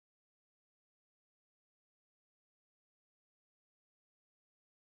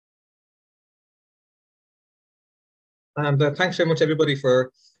And thanks very much, everybody,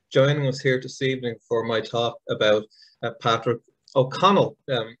 for joining us here this evening for my talk about Patrick O'Connell,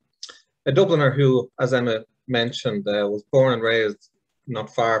 a Dubliner who, as Emma mentioned, was born and raised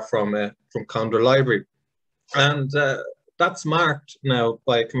not far from Drumcondra Library. And that's marked now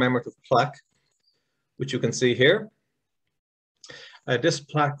by a commemorative plaque, which you can see here. This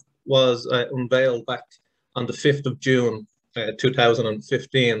plaque was unveiled back on the 5th of June,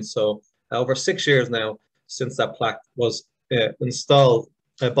 2015. So over 6 years now since that plaque was installed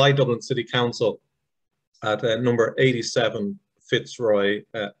by Dublin City Council at number 87 Fitzroy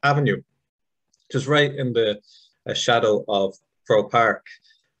Avenue, which is right in the shadow of Croke Park.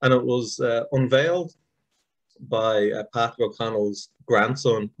 And it was unveiled by Patrick O'Connell's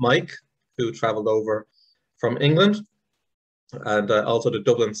grandson, Mike, who travelled over from England, and also the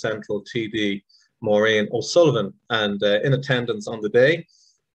Dublin Central TD, Maureen O'Sullivan. And in attendance on the day,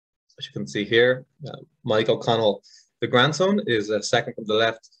 as you can see here, Mike O'Connell, the grandson, is second from the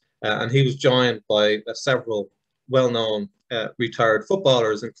left, and he was joined by several well-known retired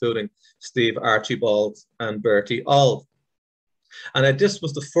footballers, including Steve Archibald and Bertie Auld. And this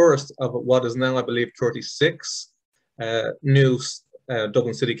was the first of what is now, I believe, 36 new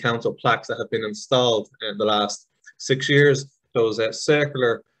Dublin City Council plaques that have been installed in the last 6 years. Those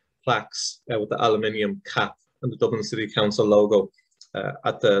circular plaques with the aluminium cap and the Dublin City Council logo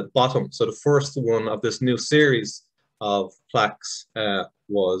at the bottom. So the first one of this new series of plaques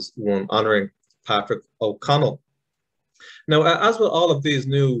was one honouring Patrick O'Connell. Now, as with all of these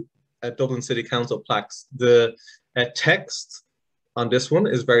new Dublin City Council plaques, the text on this one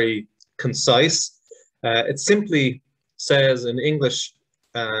is very concise. It simply says in English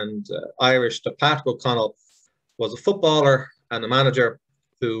and Irish that Patrick O'Connell was a footballer and a manager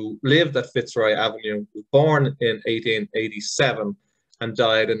who lived at Fitzroy Avenue, was born in 1887 and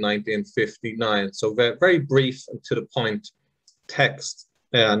died in 1959. So very, very brief and to the point text,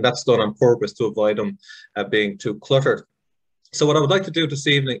 and that's done on purpose to avoid them being too cluttered. So what I would like to do this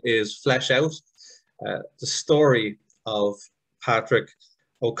evening is flesh out the story of Patrick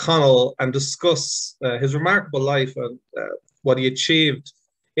O'Connell and discuss his remarkable life and what he achieved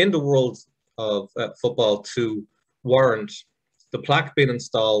in the world of football to warrant the plaque being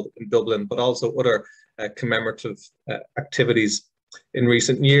installed in Dublin, but also other commemorative activities in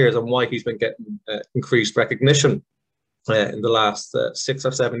recent years, and why he's been getting increased recognition in the last 6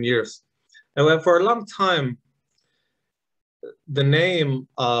 or 7 years. Now, for a long time, the name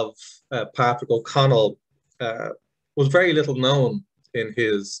of Patrick O'Connell was very little known in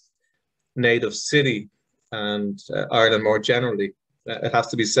his native city and Ireland more generally, it has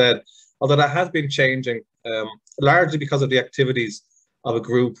to be said, although that has been changing largely because of the activities of a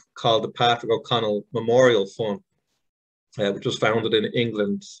group called the Patrick O'Connell Memorial Fund, which was founded in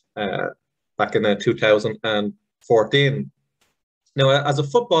England back in 2014. Now, as a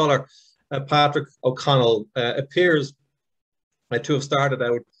footballer, Patrick O'Connell appears to have started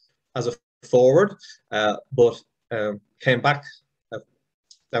out as a forward, but came back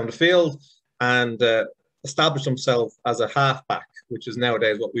down the field and established himself as a halfback, which is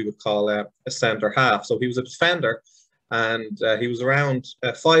nowadays what we would call a centre half. So he was a defender, and he was around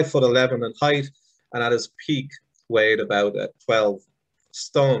 5'11" in height, and at his peak weighed about 12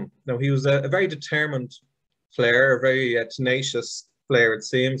 stone. Now, he was a very determined player, a very tenacious player, it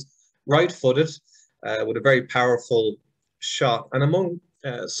seems, right-footed, with a very powerful shot. And among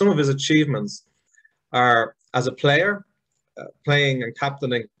some of his achievements are as a player, playing and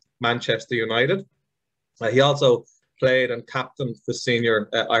captaining Manchester United. He also played and captained the senior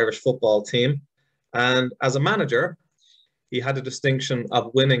Irish football team. And as a manager, he had the distinction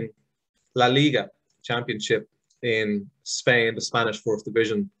of winning La Liga championship in Spain, the Spanish First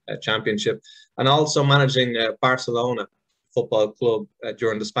Division championship, and also managing Barcelona football club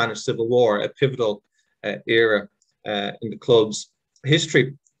during the Spanish Civil War, a pivotal era in the club's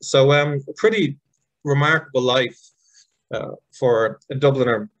history. So a pretty remarkable life for a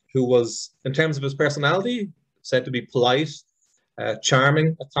Dubliner who was, in terms of his personality, said to be polite,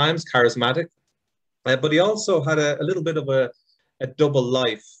 charming at times, charismatic, but he also had a little bit of a double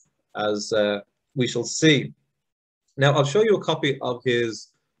life, as we shall see. Now, I'll show you a copy of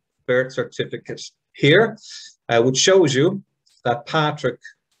his birth certificate here, which shows you that Patrick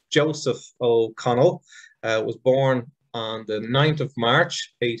Joseph O'Connell was born on the 9th of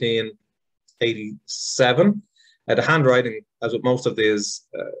March, 1887. The handwriting, as with most of these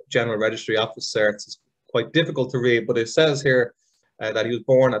General Registry Office certs, is quite difficult to read, but it says here that he was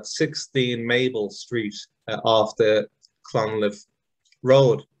born at 16 Mabel Street off the Clonliffe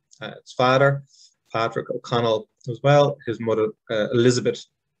Road. His father, Patrick O'Connell, as well, his mother, Elizabeth,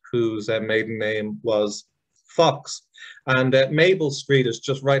 whose maiden name was Fox. And Mabel Street is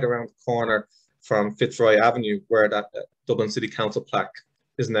just right around the corner from Fitzroy Avenue, where that Dublin City Council plaque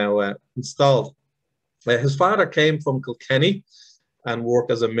is now installed. His father came from Kilkenny and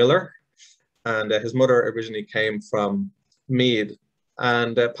worked as a miller, and his mother originally came from Meath.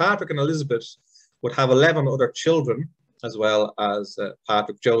 And Patrick and Elizabeth would have 11 other children, as well as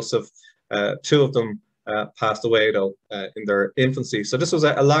Patrick Joseph. Two of them passed away, though, in their infancy. So this was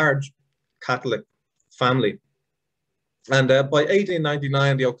a large Catholic family. And by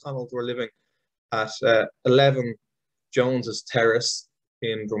 1899, the O'Connells were living at 11 Jones's Terrace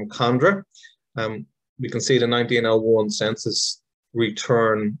in Drumcondra. We can see the 1901 census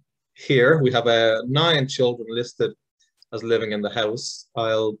return here. We have 9 children listed as living in the house.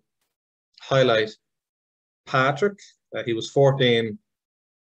 I'll highlight Patrick. He was 14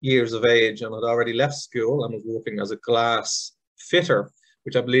 years of age and had already left school and was working as a glass fitter,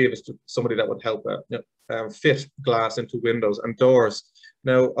 which I believe is somebody that would help fit glass into windows and doors.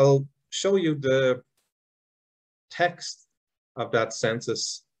 Now, I'll show you the text of that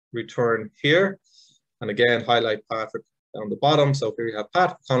census return here. And again, highlight Patrick down the bottom. So here you have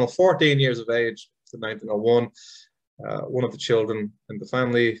Patrick O'Connell, 14 years of age, to 1901, one of the children in the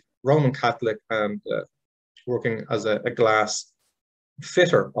family, Roman Catholic, and working as a glass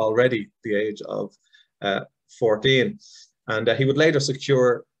fitter already at the age of 14. And he would later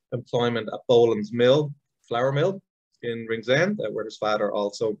secure employment at Boland's Mill, flour mill in Ringsend, where his father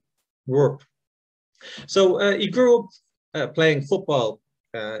also worked. So he grew up playing football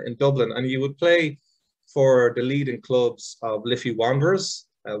in Dublin, and he would play for the leading clubs of Liffey Wanderers,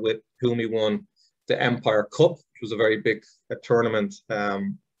 with whom he won the Empire Cup, which was a very big tournament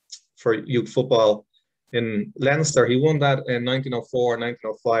for youth football in Leinster. He won that in 1904,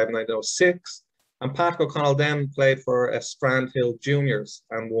 1905, 1906. And Patrick O'Connell then played for Strandhill Juniors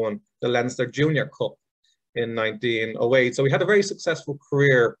and won the Leinster Junior Cup in 1908. So he had a very successful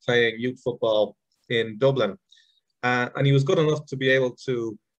career playing youth football in Dublin. And he was good enough to be able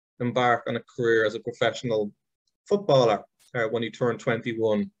to embark on a career as a professional footballer when he turned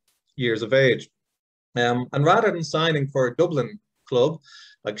 21 years of age. And rather than signing for a Dublin club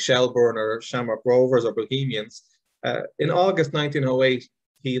like Shelbourne or Shamrock Rovers or Bohemians, in August 1908,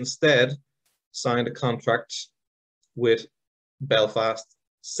 he instead signed a contract with Belfast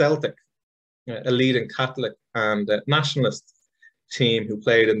Celtic, a leading Catholic and nationalist team who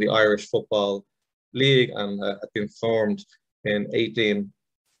played in the Irish Football League and had been formed in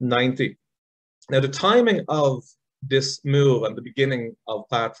 1890. Now, the timing of this move and the beginning of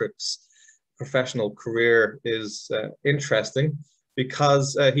Patrick's professional career is interesting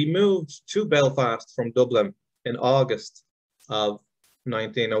because he moved to Belfast from Dublin in August of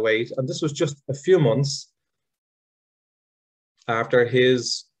 1908, and this was just a few months after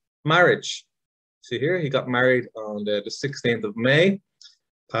his marriage. See here, he got married on the 16th of May.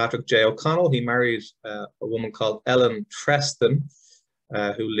 Patrick J. O'Connell, he married a woman called Ellen Treston,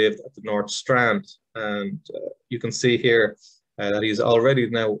 who lived at the North Strand. And you can see here that he's already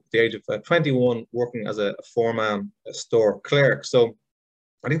now at the age of 21 working as a foreman, a store clerk. So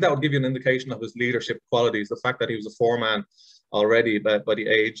I think that would give you an indication of his leadership qualities, the fact that he was a foreman already by the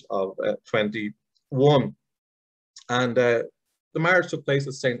age of 21. And the marriage took place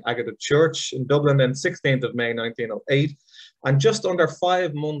at St. Agatha Church in Dublin on 16th of May 1908. And just under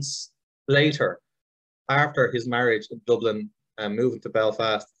 5 months later, after his marriage in Dublin and moving to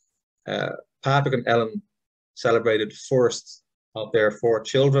Belfast, Patrick and Ellen celebrated the first of their 4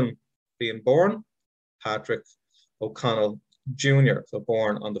 children being born, Patrick O'Connell Jr., so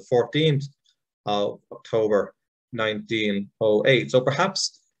born on the 14th of October 1908. So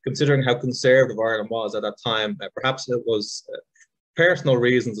perhaps, considering how conservative Ireland was at that time, perhaps it was personal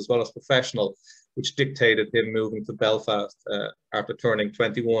reasons as well as professional which dictated him moving to Belfast after turning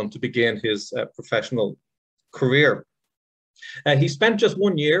 21 to begin his professional career. He spent just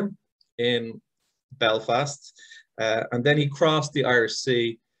 1 year in Belfast, and then he crossed the Irish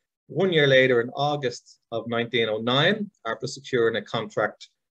Sea 1 year later in August of 1909 after securing a contract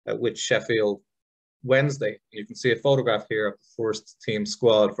with Sheffield Wednesday. You can see a photograph here of the first team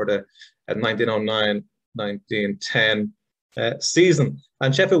squad for the 1909-1910 season.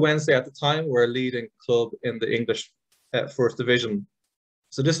 And Sheffield Wednesday at the time were a leading club in the English First Division.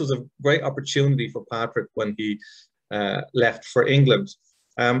 So this was a great opportunity for Patrick when he left for England.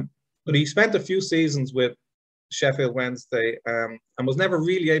 But he spent a few seasons with Sheffield Wednesday and was never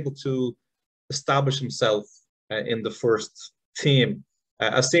really able to establish himself in the first team,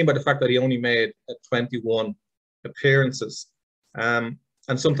 as seen by the fact that he only made 21 appearances. And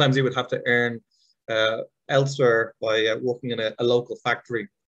sometimes he would have to earn elsewhere by working in a local factory,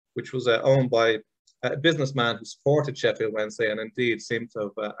 which was owned by a businessman who supported Sheffield Wednesday and indeed seemed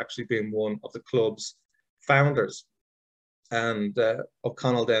to have actually been one of the club's founders. And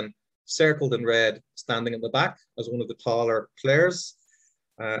O'Connell then circled in red, standing in the back as one of the taller players.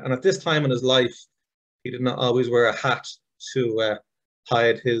 And at this time in his life, he did not always wear a hat to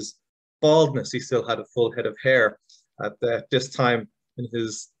hide his baldness. He still had a full head of hair at this time in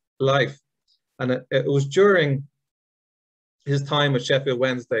his life. And it was during his time with Sheffield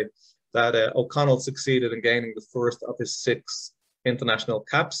Wednesday that O'Connell succeeded in gaining the first of his 6 international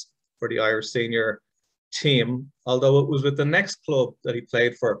caps for the Irish senior team, although it was with the next club that he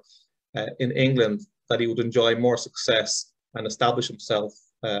played for in England that he would enjoy more success and establish himself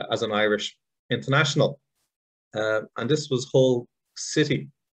as an Irish international. And this was Hull City,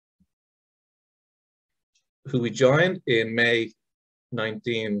 who he joined in May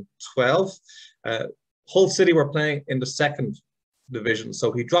 1912. Hull City were playing in the 2nd division,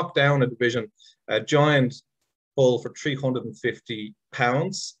 so he dropped down a division, joined Hull for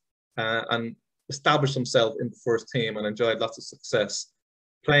 £350, and established himself in the first team and enjoyed lots of success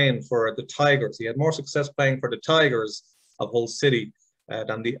playing for the Tigers. He had more success playing for the Tigers of Hull City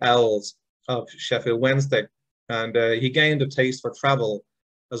than the Owls of Sheffield Wednesday. And he gained a taste for travel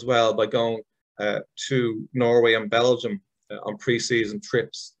as well by going to Norway and Belgium on pre-season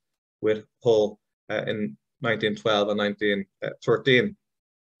trips with Hull in 1912 and 1913.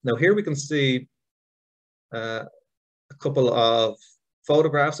 Now here we can see a couple of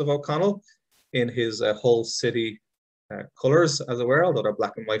photographs of O'Connell in his Hull City colours, as it were, although they're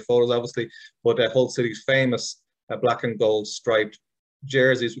black and white photos, obviously, but Hull City's famous black and gold striped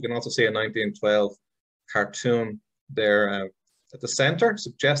jerseys. We can also see a 1912 cartoon there at the centre,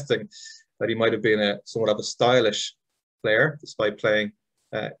 suggesting that he might have been somewhat of a stylish player, despite playing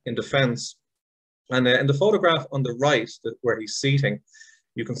in defence. And in the photograph on the right, where he's seating,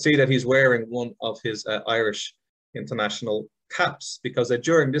 you can see that he's wearing one of his Irish international caps, because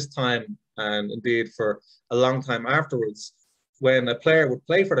during this time, and indeed for a long time afterwards, when a player would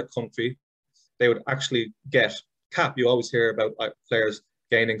play for the country, they would actually get cap. You always hear about players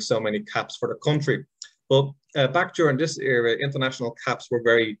gaining so many caps for the country. But back during this era, international caps were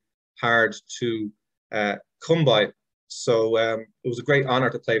very hard to come by. So it was a great honour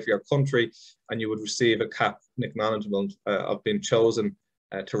to play for your country, and you would receive a cap in acknowledgement of being chosen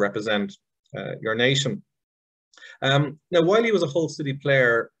to represent your nation. Now, while he was a Hull City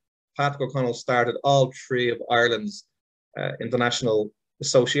player, Patrick O'Connell started all 3 of Ireland's International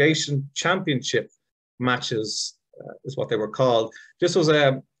Association Championship matches, is what they were called. This was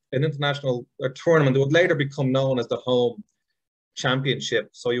an international tournament that would later become known as the Home Championship.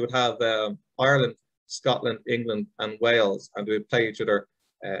 So you would have Ireland, Scotland, England, and Wales, and they would play each other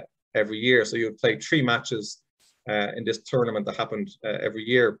every year. So you would play 3 matches in this tournament that happened every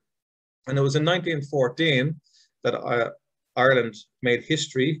year. And it was in 1914 that Ireland made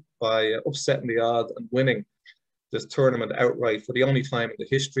history by upsetting the odds and winning this tournament outright for the only time in the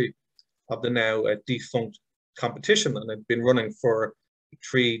history of the now defunct competition, and it had been running for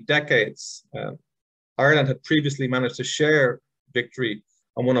 3 decades. Ireland had previously managed to share victory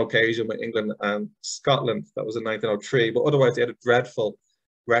on one occasion with England and Scotland. That was in 1903, but otherwise they had a dreadful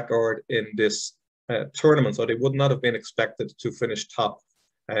record in this tournament, so they would not have been expected to finish top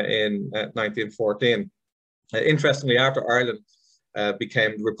in 1914. Interestingly, after Ireland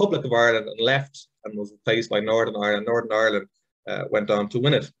became the Republic of Ireland and left and was replaced by Northern Ireland went on to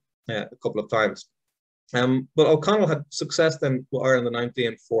win it a couple of times. But O'Connell had success then with Ireland in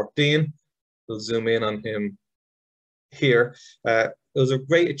 1914. We'll zoom in on him here. It was a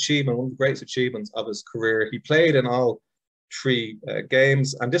great achievement, one of the greatest achievements of his career. He played in all 3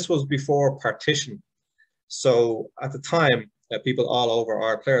 games, and this was before partition. So at the time, players all over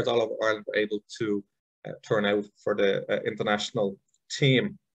Ireland were able to turn out for the international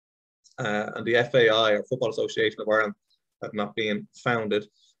team. And the FAI, or Football Association of Ireland, had not been founded.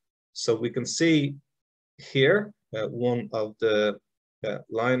 So we can see here one of the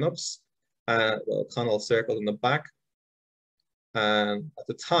lineups, O'Connell circled in the back. And at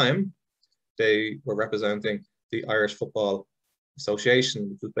the time, they were representing the Irish Football Association,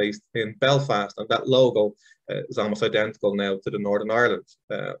 which was based in Belfast, and that logo is almost identical now to the Northern Ireland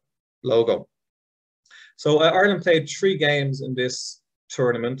logo. So Ireland played 3 games in this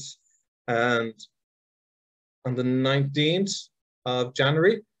tournament, and on the 19th of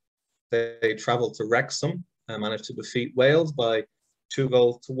January, they travelled to Wrexham and managed to defeat Wales by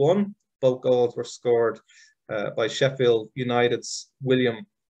 2-1. Both goals were scored by Sheffield United's William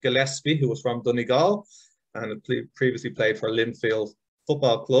Gillespie, who was from Donegal and had previously played for Linfield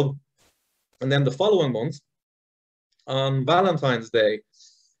Football Club. And then the following month, on Valentine's Day,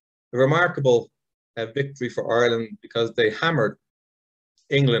 a remarkable victory for Ireland because they hammered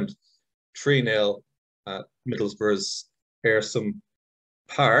England 3-0 at Middlesbrough's Ayresome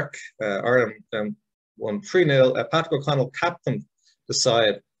Park. Ireland won 3-0. Patrick O'Connell captained the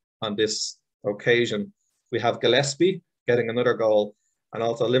side on this occasion. We have Gillespie getting another goal, and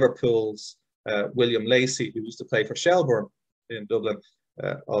also Liverpool's William Lacey, who used to play for Shelbourne in Dublin,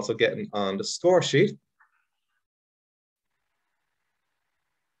 also getting on the score sheet.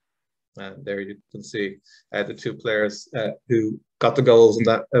 And there you can see the two players who got the goals in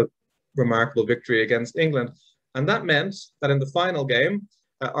that remarkable victory against England. And that meant that in the final game,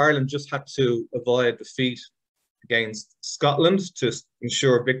 Ireland just had to avoid defeat against Scotland to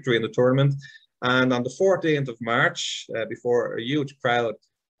ensure victory in the tournament. And on the 14th of March, before a huge crowd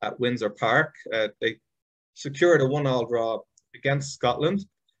at Windsor Park, they secured a 1-1 draw against Scotland,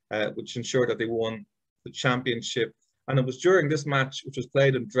 which ensured that they won the championship. And it was during this match, which was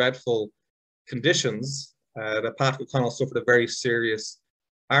played in dreadful conditions, that Patrick O'Connell suffered a very serious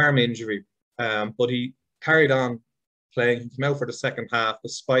arm injury. But he carried on playing. He came out for the second half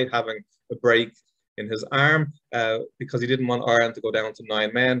despite having a break in his arm because he didn't want Ireland to go down to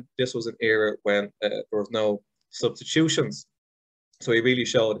 9 men. This was an era when there was no substitutions. So he really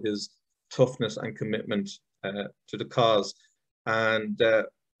showed his toughness and commitment to the cause. And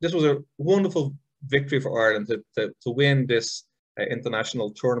this was a wonderful victory for Ireland to win this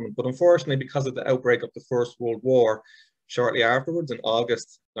international tournament. But unfortunately, because of the outbreak of the First World War, shortly afterwards, in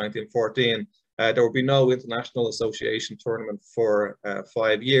August 1914, there would be no international association tournament for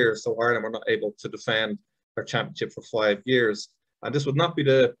 5 years. So Ireland were not able to defend their championship for 5 years. And this would not be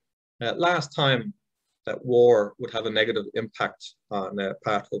the last time that war would have a negative impact on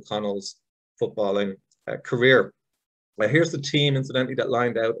Patrick O'Connell's footballing career. Here's the team, incidentally, that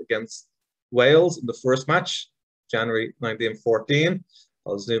lined out against Wales in the first match, January 1914.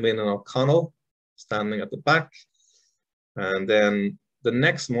 I'll zoom in on O'Connell standing at the back. And then the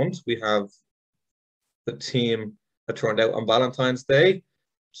next month, we have the team that turned out on Valentine's Day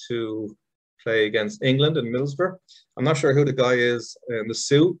to play against England in Middlesbrough. I'm not sure who the guy is in the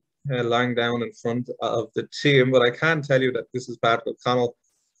suit lying down in front of the team, but I can tell you that this is Patrick O'Connell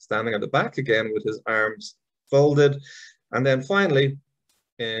standing at the back again with his arms folded. And then finally,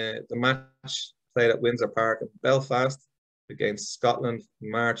 the match played at Windsor Park in Belfast against Scotland in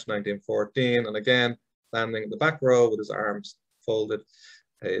March 1914. And again, standing in the back row with his arms folded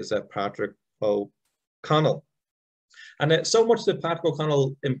is Patrick O'Connell. And so much did Patrick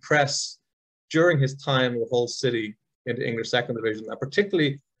O'Connell impress during his time with Hull City in the English second division, and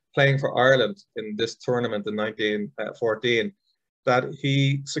particularly playing for Ireland in this tournament in 1914, that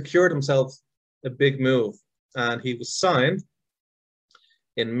he secured himself a big move. And he was signed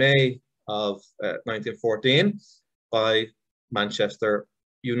in May of 1914 by Manchester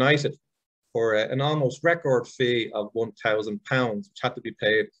United for an almost record fee of £1,000, which had to be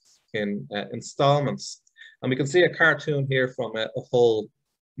paid in installments. And we can see a cartoon here from a Hull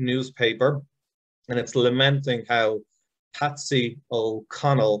newspaper, and it's lamenting how Patsy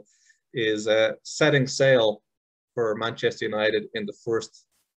O'Connell is setting sail for Manchester United in the first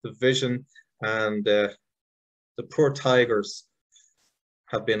division, and the poor Tigers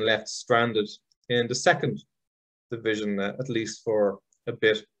have been left stranded in the second division, at least for a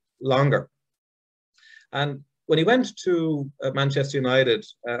bit longer. And when he went to Manchester United,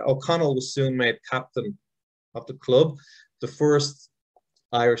 O'Connell was soon made captain of the club, the first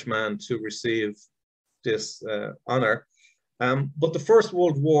Irishman to receive this honour. But the First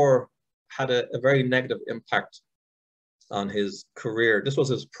World War had a very negative impact on his career. This was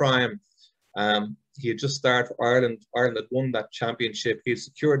his prime. He had just started for Ireland. Ireland had won that championship. He had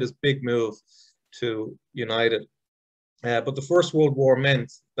secured his big move to United. But the First World War meant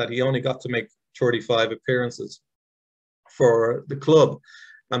that he only got to make 35 appearances for the club.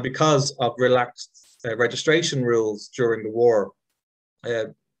 And because of relaxed registration rules during the war,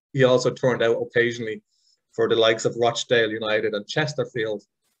 he also turned out occasionally for the likes of Rochdale United and Chesterfield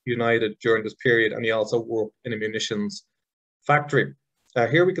United during this period. And he also worked in a munitions factory.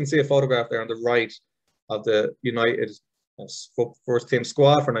 Here we can see a photograph there on the right of the United first team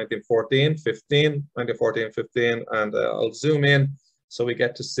squad for 1914-15, and I'll zoom in so we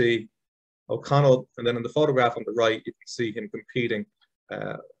get to see O'Connell. And then in the photograph on the right, you can see him competing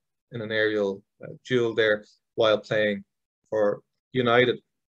in an aerial duel there while playing for United.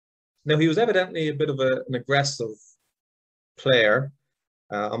 Now, he was evidently a bit of an aggressive player,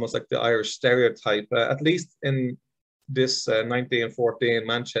 almost like the Irish stereotype, at least in this 1914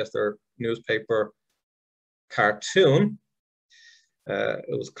 Manchester newspaper cartoon.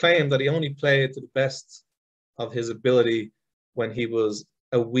 It was claimed that he only played to the best of his ability when he was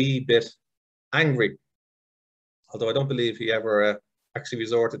a wee bit angry, although I don't believe he ever actually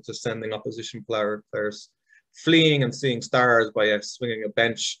resorted to sending opposition players fleeing and seeing stars by swinging a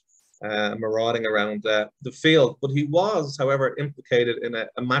bench, marauding around the field. But he was, however, implicated in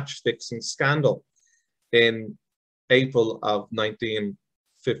a match-fixing scandal in April of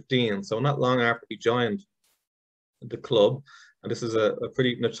 1915. So not long after he joined the club, and this is a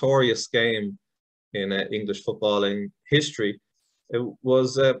pretty notorious game in English footballing history. It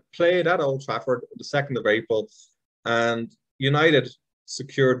was played at Old Trafford the 2nd of April, and United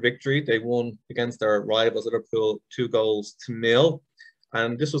secured victory. They won against their rivals Liverpool 2-0.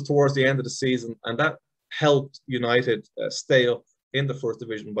 And this was towards the end of the season, and that helped United stay up in the first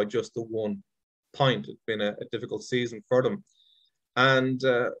division by just the 1 point. It's been a difficult season for them. And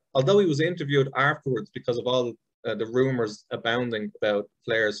although he was interviewed afterwards because of all the rumours abounding about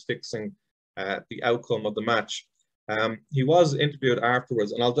players fixing the outcome of the match, he was interviewed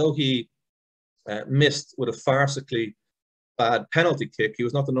afterwards. And although he missed with a farcically bad penalty kick, he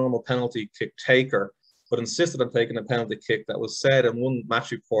was not the normal penalty kick taker, but insisted on taking a penalty kick that was said in one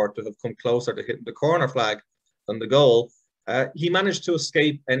match report to have come closer to hitting the corner flag than the goal. He managed to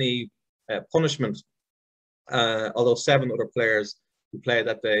escape any punishment, although 7 other players who played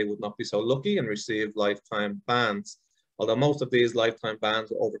that day would not be so lucky and receive lifetime bans, although most of these lifetime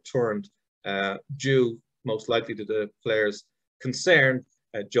bans were overturned due most likely to the players concerned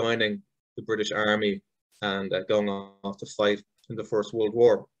joining the British Army and going off to fight in the First World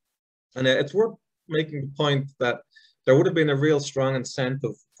War. And it's worth making the point that there would have been a real strong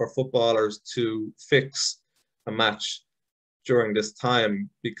incentive for footballers to fix a match during this time,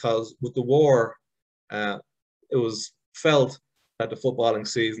 because with the war, it was felt that the footballing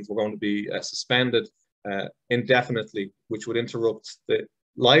seasons were going to be suspended indefinitely, which would interrupt the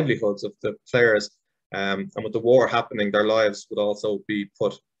livelihoods of the players. And with the war happening, their lives would also be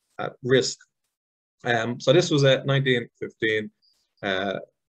put at risk. So this was 1915.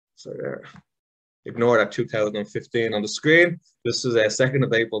 So there, ignore that 2015 on the screen. This is 2nd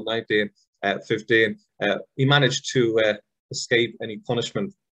of April 1915. He managed to escape any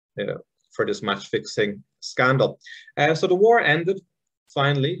punishment for this match-fixing scandal. So the war ended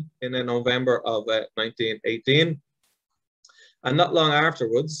finally in November of 1918. And not long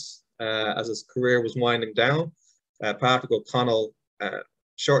afterwards, as his career was winding down, Patrick O'Connell,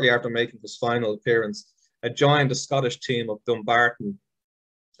 shortly after making his final appearance, joined the Scottish team of Dumbarton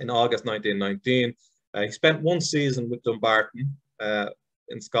in August 1919. He spent 1 season with Dumbarton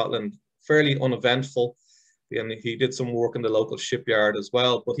in Scotland, fairly uneventful, and he did some work in the local shipyard as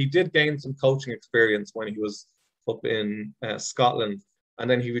well. But he did gain some coaching experience when he was up in Scotland, and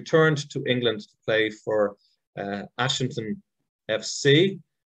then he returned to England to play for Ashington FC,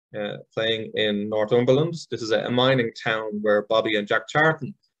 playing in Northumberland. This is a mining town where Bobby and Jack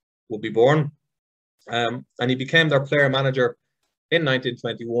Charlton will be born. And he became their player manager in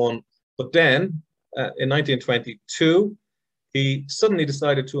 1921. But then, in 1922, he suddenly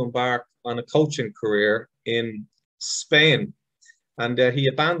decided to embark on a coaching career in Spain. And he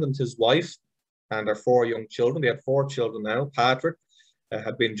abandoned his wife and their 4 young children. They had 4 children now. Patrick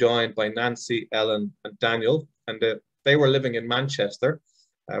had been joined by Nancy, Ellen, and Daniel. And they were living in Manchester,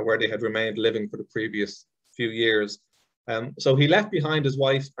 where they had remained living for the previous few years. So he left behind his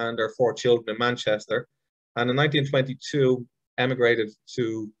wife and their 4 children in Manchester, and in 1922 emigrated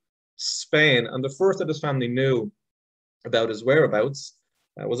to Spain. And the first that his family knew about his whereabouts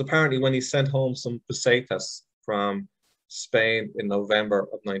was apparently when he sent home some pesetas from Spain in November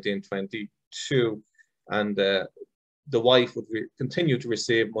of 1922. And the wife would continue to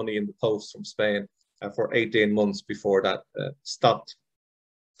receive money in the post from Spain for 18 months before that stopped.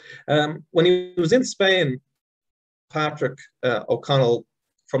 When he was in Spain, Patrick O'Connell,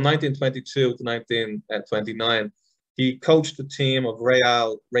 from 1922 to 1929, he coached the team of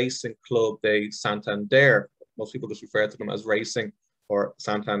Real Racing Club de Santander. Most people just refer to them as Racing or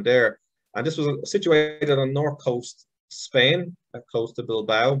Santander. And this was situated on north coast Spain, close to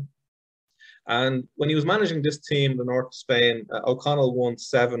Bilbao. And when he was managing this team, the north of Spain, O'Connell won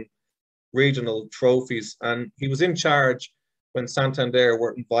 7 regional trophies, and he was in charge when Santander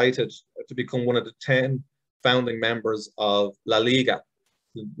were invited to become one of the 10 founding members of La Liga,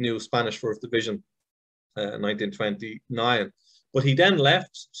 the new Spanish First Division, in 1929. But he then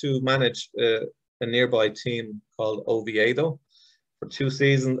left to manage a nearby team called Oviedo for 2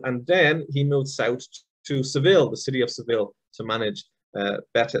 seasons, and then he moved south to Seville, the city of Seville, to manage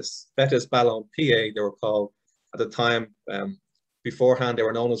Betis Balompié, they were called at the time. Beforehand, they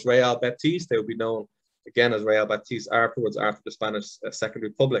were known as Real Betis. They would be known again as Real Betis afterwards, after the Spanish Second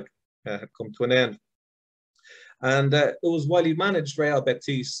Republic had come to an end. And it was while he managed Real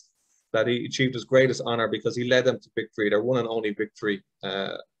Betis that he achieved his greatest honor because he led them to victory, their one and only victory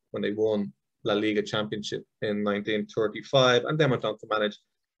when they won La Liga championship in 1935, and then went on to manage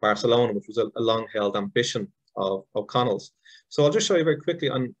Barcelona, which was a long-held ambition of O'Connell's. So I'll just show you very quickly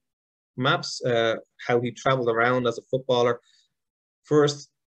on maps how he travelled around as a footballer. First,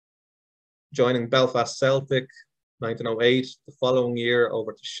 joining Belfast Celtic, 1908. The following year,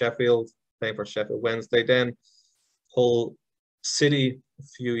 over to Sheffield, playing for Sheffield Wednesday. Then Hull City a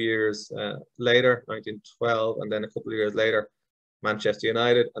few years later, 1912, and then a couple of years later, Manchester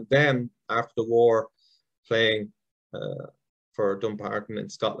United. And then after the war, playing for Dumbarton in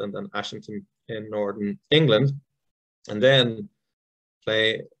Scotland and Ashington in Northern England. And then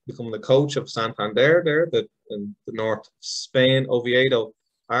becoming the coach of Santander there in the north of Spain, Oviedo,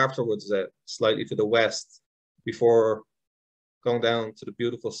 afterwards slightly to the west, before going down to the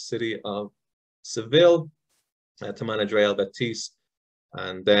beautiful city of Seville to manage Real Betis.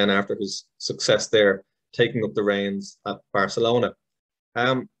 And then after his success there, taking up the reins at Barcelona.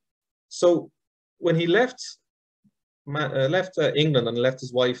 So when he left England and left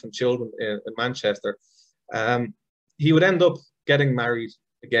his wife and children in Manchester, he would end up getting married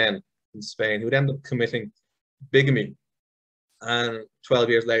again in Spain. He would end up committing bigamy. And 12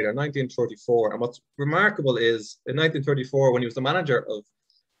 years later, 1934. And what's remarkable is in 1934, when he was the manager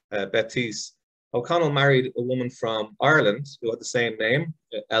of Betis, O'Connell married a woman from Ireland who had the same name,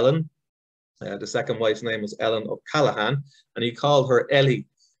 Ellen. The second wife's name was Ellen O'Callaghan, and he called her Ellie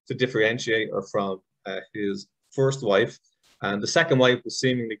to differentiate her from his first wife. And the second wife was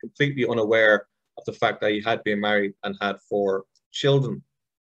seemingly completely unaware of the fact that he had been married and had 4 children.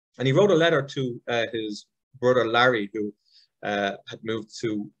 And he wrote a letter to his brother Larry, who had moved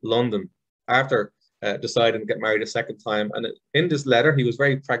to London after deciding to get married a second time. And in this letter, he was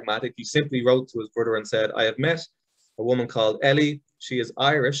very pragmatic. He simply wrote to his brother and said, "I have met a woman called Ellie. She is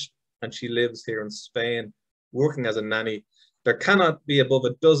Irish and she lives here in Spain, working as a nanny. There cannot be above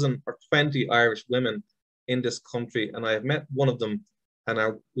a dozen or 20 Irish women in this country, and I have met one of them,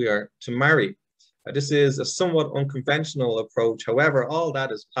 and we are to marry." This is a somewhat unconventional approach. However, all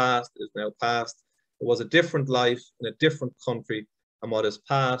that is past, is now past. It was a different life in a different country, and what is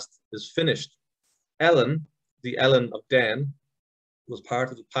past is finished. Ellen, the Ellen of Den, was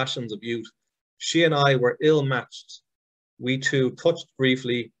part of the passions of youth. She and I were ill-matched. We two touched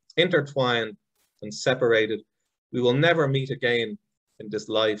briefly, intertwined and separated. We will never meet again in this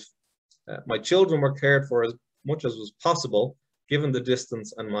life. My children were cared for as much as was possible. Given the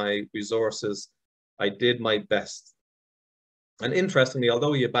distance and my resources, I did my best. And interestingly,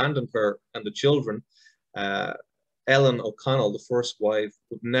 although he abandoned her and the children, Ellen O'Connell, the first wife,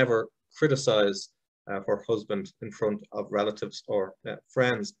 would never criticize her husband in front of relatives or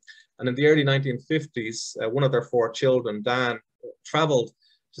friends. And in the early 1950s, one of their 4 children, Dan, traveled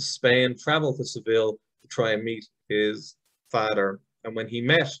to Spain, traveled to Seville to try and meet his father. And when he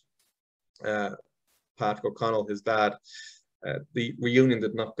met Patrick O'Connell, his dad, the reunion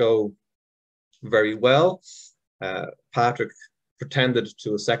did not go very well. Patrick pretended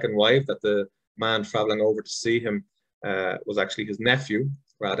to a second wife that the man traveling over to see him was actually his nephew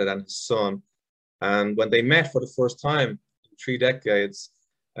rather than his son. And when they met for the first time in 3 decades,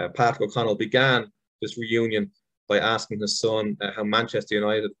 Patrick O'Connell began this reunion by asking his son how Manchester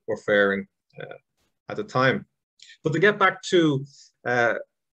United were faring at the time. But to get back to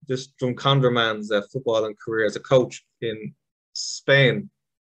this Drumcondra man's footballing career as a coach in Spain,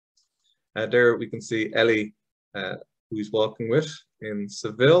 there we can see Ellie, who he's walking with in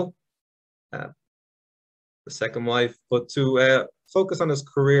Seville, the second wife. But to focus on his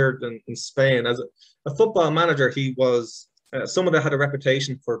career in Spain, as a football manager, he was someone that had a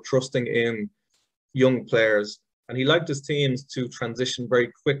reputation for trusting in young players, and he liked his teams to transition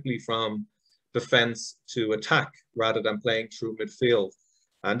very quickly from defense to attack rather than playing through midfield.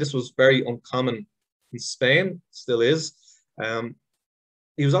 And this was very uncommon in Spain, still is.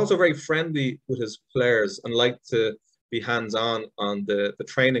 He was also very friendly with his players and liked to be hands-on on the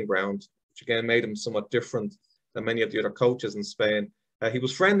training ground, which again made him somewhat different than many of the other coaches in Spain. He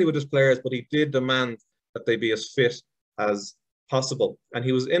was friendly with his players, but he did demand that they be as fit as possible. And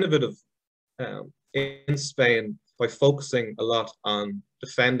he was innovative in Spain by focusing a lot on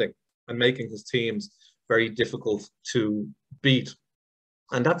defending and making his teams very difficult to beat.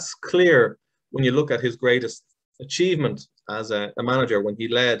 And that's clear when you look at his greatest achievement as a manager, when he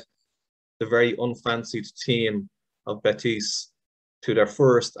led the very unfancied team of Betis to their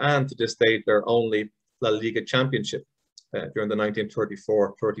first and to this date their only La Liga championship during the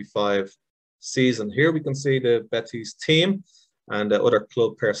 1934-35 season. Here we can see the Betis team and other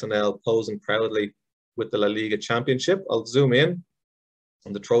club personnel posing proudly with the La Liga championship. I'll zoom in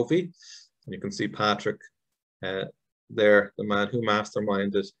on the trophy. And you can see Patrick there, the man who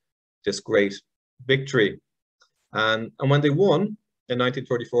masterminded this great victory. And when they won in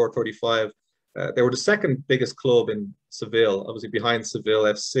 1934-35, they were the second biggest club in Seville, obviously behind Seville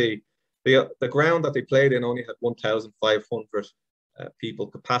FC. The ground that they played in only had 1,500 people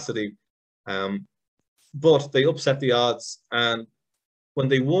capacity, but they upset the odds. And when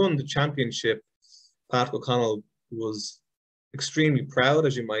they won the championship, Pat O'Connell was extremely proud,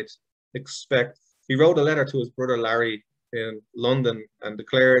 as you might expect. He wrote a letter to his brother Larry in London and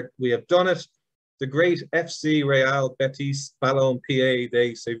declared, "We have done it. The great FC Real Betis Balompié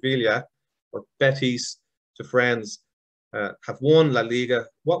de Sevilla," or Betis to friends, have won La Liga.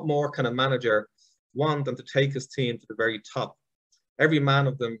 What more can a manager want than to take his team to the very top? Every man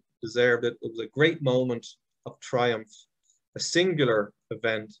of them deserved it. It was a great moment of triumph, a singular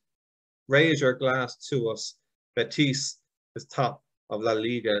event. Raise your glass to us. Betis is top of La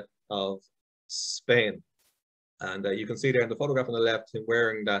Liga of Spain. And you can see there in the photograph on the left, him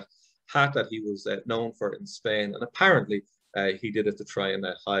wearing that hat that he was known for in Spain. And apparently he did it to try and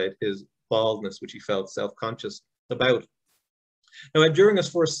hide his baldness, which he felt self-conscious about. Now, during his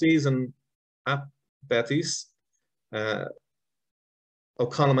first season at Betis,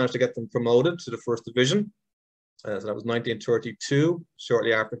 O'Connell managed to get them promoted to the first division. So that was 1932,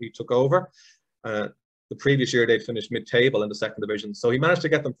 shortly after he took over. The previous year, they'd finished mid-table in the second division. So he managed to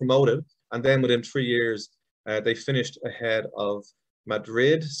get them promoted. And then within 3 years, they finished ahead of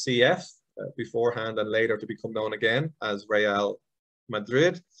Madrid CF beforehand and later to become known again as Real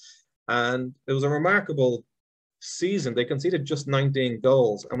Madrid. And it was a remarkable season. They conceded just 19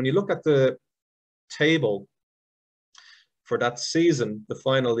 goals. And when you look at the table for that season, the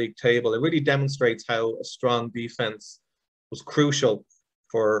final league table, it really demonstrates how a strong defense was crucial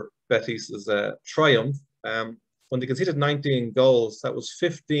for Betis's triumph. When they conceded 19 goals, that was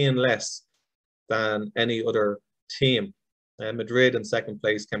 15 less than any other team. Madrid in second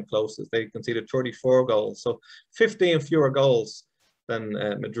place came closest. They conceded 34 goals, so 15 fewer goals than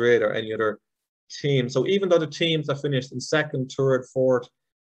Madrid or any other team. So even though the teams that finished in second, third, fourth,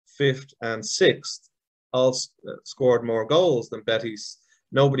 fifth, and sixth all scored more goals than Betis,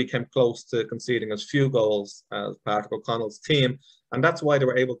 nobody came close to conceding as few goals as Patrick O'Connell's team. And that's why they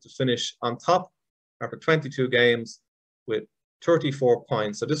were able to finish on top after 22 games with 34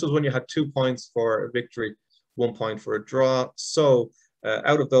 points. So this was when you had 2 points for a victory, 1 point for a draw. So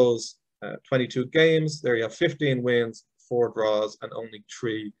out of those 22 games, there you have 15 wins, 4 draws, and only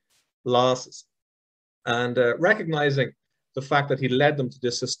 3 losses. And recognizing the fact that he led them to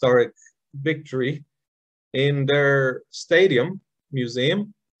this historic victory, in their stadium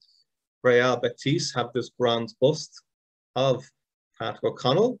museum, Real Betis have this bronze bust of Patrick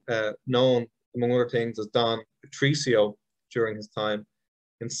O'Connell, known among other things as Don Patricio during his time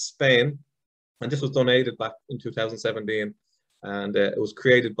in Spain. And this was donated back in 2017. And it was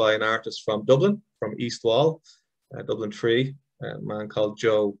created by an artist from Dublin, from East Wall, Dublin 3, a man called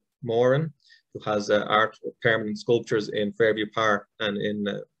Joe Moran, who has art permanent sculptures in Fairview Park and in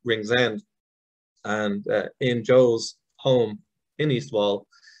Ringsend. And in Joe's home in East Wall,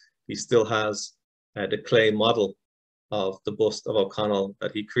 he still has the clay model of the bust of O'Connell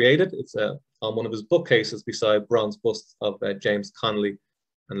that he created. It's on one of his bookcases beside bronze busts of James Connolly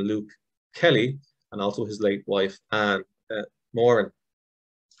and Luke Kelly, and also his late wife, Anne Moran.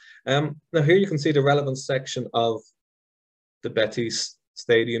 Now here you can see the relevant section of the Betis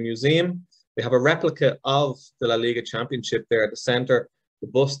Stadium Museum. They have a replica of the La Liga Championship there at the center, the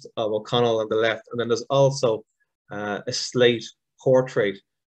bust of O'Connell on the left, and then there's also a slate portrait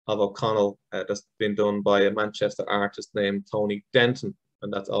of O'Connell that's been done by a Manchester artist named Tony Denton,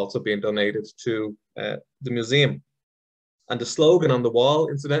 and that's also been donated to the museum. And the slogan on the wall,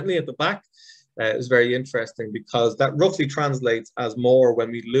 incidentally, at the back is very interesting because that roughly translates as "more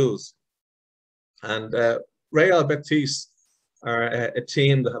when we lose." And Real Betis are a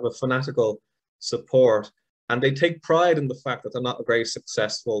team that have a fanatical support, and they take pride in the fact that they're not a very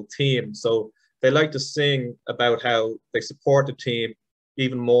successful team. So they like to sing about how they support the team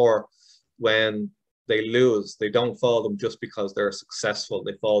even more when they lose. They don't follow them just because they're successful.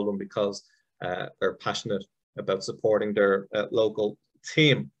 They follow them because they're passionate about supporting their local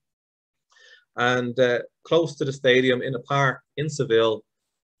team. And close to the stadium, in a park in Seville,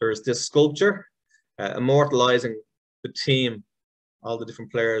 there's this sculpture immortalizing the team. All the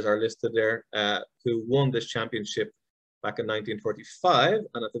different players are listed there who won this championship back in 1945.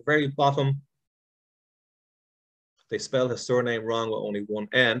 And at the very bottom, they spell his surname wrong with only one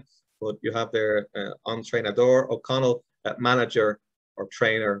N, but you have their entrenador O'Connell, manager or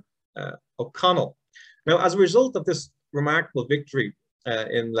trainer O'Connell. Now, as a result of this remarkable victory,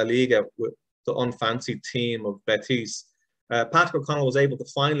 in La Liga with the unfancied team of Betis, Patrick O'Connell was able to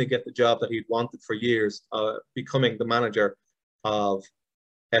finally get the job that he'd wanted for years, becoming the manager of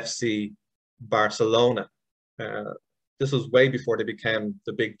FC Barcelona. This was way before they became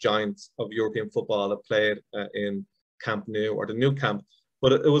the big giants of European football that played in Camp Nou, or the new camp.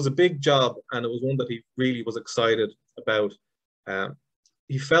 But it was a big job, and it was one that he really was excited about.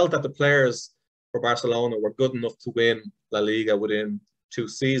 He felt that the players for Barcelona were good enough to win La Liga within 2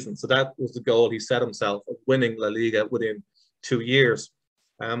 seasons. So that was the goal he set himself, of winning La Liga within 2 years.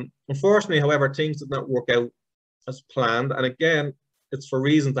 Unfortunately, however, things did not work out as planned. And again, it's for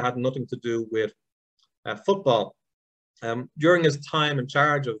reasons that had nothing to do with football. During his time in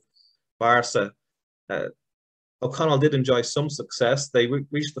charge of Barca, O'Connell did enjoy some success. They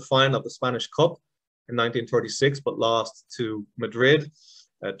reached the final of the Spanish Cup in 1936, but lost to Madrid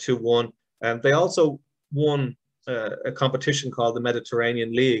 2-1. And they also won a competition called the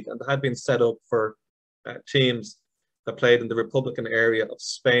Mediterranean League, and it had been set up for teams that played in the Republican area of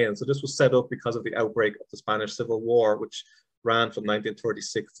Spain. So this was set up because of the outbreak of the Spanish Civil War, which ran from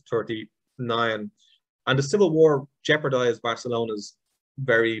 1936 to 39. And the Civil War jeopardized Barcelona's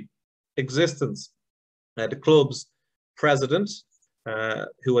very existence. The club's president,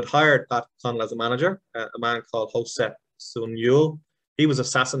 who had hired Pat O'Connell as a manager, a man called Josep Sunyol, he was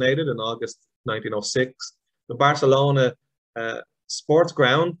assassinated in August 1906. The Barcelona sports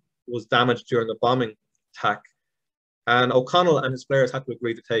ground was damaged during a bombing attack, and O'Connell and his players had to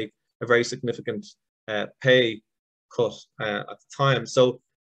agree to take a very significant pay cut at the time. So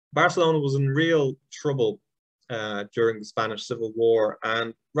Barcelona was in real trouble during the Spanish Civil War,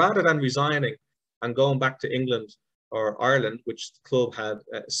 and rather than resigning and going back to England or Ireland, which the club had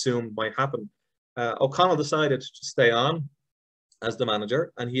assumed might happen, O'Connell decided to stay on as the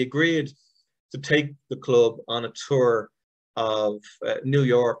manager, and he agreed to take the club on a tour of New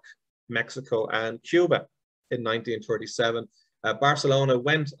York, Mexico, and Cuba in 1937. Barcelona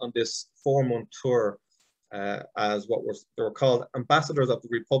went on this 4-month tour as they were called ambassadors of the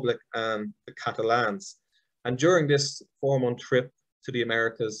Republic and the Catalans. And during this 4-month trip to the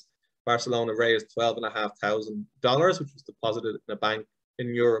Americas, Barcelona raised $12,500, which was deposited in a bank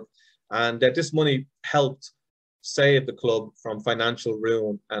in Europe. And this money helped save the club from financial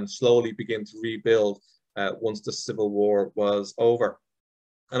ruin and slowly begin to rebuild once the Civil War was over.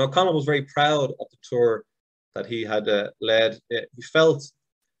 And O'Connell was very proud of the tour that he had led. He felt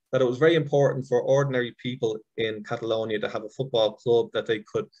that it was very important for ordinary people in Catalonia to have a football club that they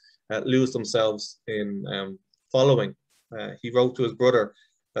could lose themselves in following. He wrote to his brother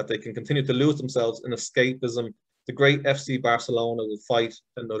that they can continue to lose themselves in escapism. The great FC Barcelona will fight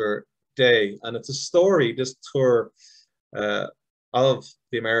another day. And it's a story, this tour of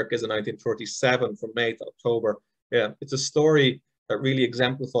the Americas in 1937 from May to October. Yeah, it's a story that really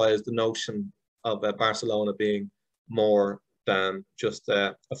exemplifies the notion of Barcelona being more than just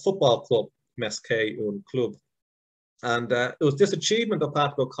a football club, més que un club. And it was this achievement of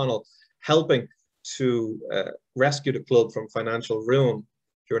Patrick O'Connell helping to rescue the club from financial ruin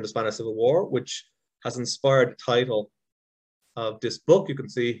during the Spanish Civil War, which has inspired the title of this book you can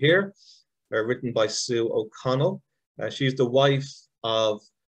see here, written by Sue O'Connell. She's the wife of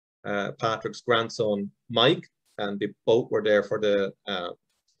Patrick's grandson, Mike, and they both were there for the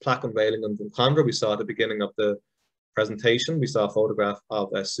plaque unveiling in Drumcondra. We saw at the beginning of the presentation, we saw a photograph of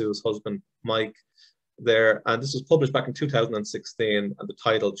Sue's husband, Mike, there. And this was published back in 2016, and the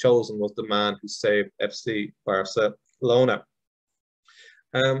title chosen was The Man Who Saved FC Barcelona.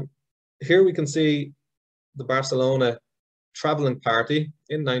 Here we can see the Barcelona traveling party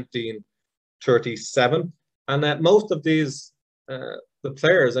in 1937, and most of these the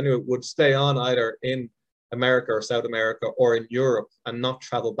players anyway would stay on either in America or South America or in Europe and not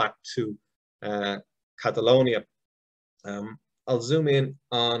travel back to Catalonia. I'll zoom in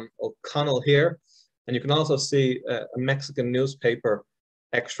on O'Connell here, and you can also see a Mexican newspaper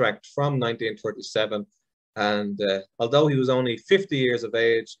extract from 1937. And although he was only 50 years of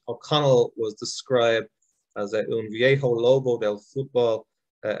age, O'Connell was described as un viejo lobo del fútbol,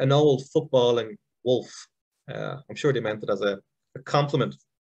 an old footballing wolf. I'm sure they meant it as a compliment.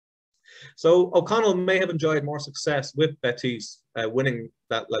 So O'Connell may have enjoyed more success with Betis winning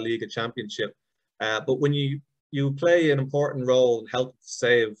that La Liga championship. But when you play an important role in helping to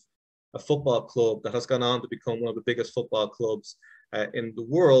save a football club that has gone on to become one of the biggest football clubs in the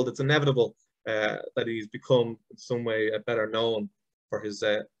world, it's inevitable that he's become in some way better known for his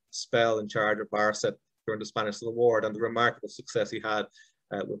spell in charge of Barca during the Spanish Civil War and the remarkable success he had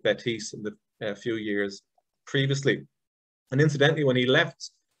with Betis in the few years previously. And incidentally, when he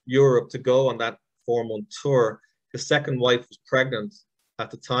left Europe to go on that 4-month tour, his second wife was pregnant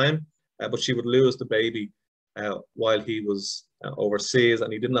at the time, but she would lose the baby while he was overseas,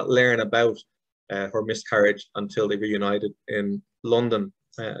 and he did not learn about her miscarriage until they reunited in London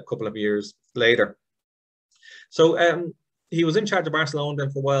a couple of years later. So he was in charge of Barcelona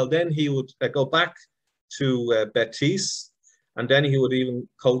then for a while. Then he would go back to Betis, and then he would even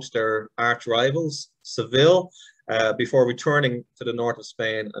coach their arch rivals, Seville, before returning to the north of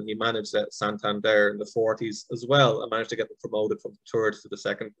Spain, and he managed Santander in the 40s as well, and managed to get them promoted from the third to the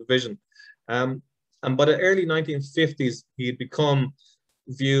second division. And by the early 1950s, he had become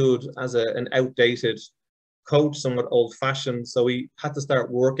viewed as an outdated coach, somewhat old-fashioned, so he had to start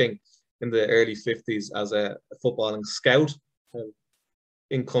working in the early 50s as a footballing scout.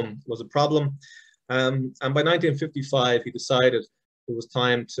 Income was a problem. And by 1955, he decided it was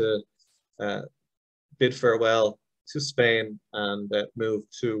time to bid farewell to Spain and move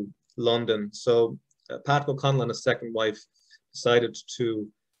to London. So Pat O'Connell and his second wife decided to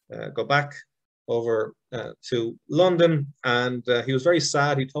go back over to London, and he was very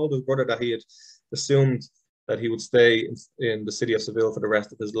sad. He told his brother that he had assumed that he would stay in the city of Seville for the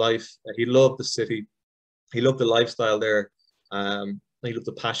rest of his life. He loved the city. He loved the lifestyle there. He loved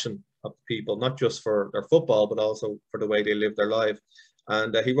the passion of the people, not just for their football, but also for the way they lived their life.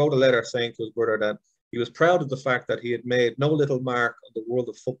 And he wrote a letter saying to his brother that he was proud of the fact that he had made no little mark on the world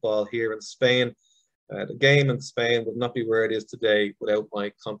of football here in Spain. The game in Spain would not be where it is today without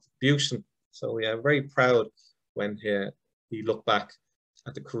my contribution. So yeah, very proud when he looked back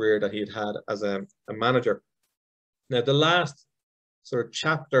at the career that he had had as a manager. Now, the last sort of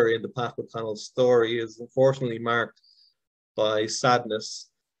chapter in the Pat O'Connell story is unfortunately marked by sadness.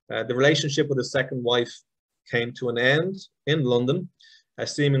 The relationship with his second wife came to an end in London,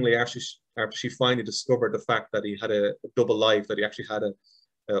 seemingly after she finally discovered the fact that he had a double life, that he actually had a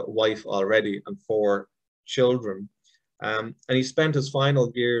wife already and 4 children. And he spent his final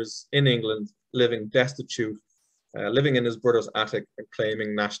years in England living destitute, living in his brother's attic and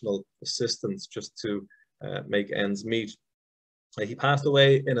claiming national assistance just to make ends meet. He passed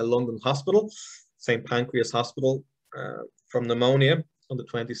away in a London hospital, St. Pancras Hospital, from pneumonia on the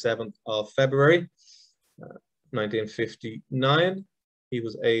 27th of February, 1959. He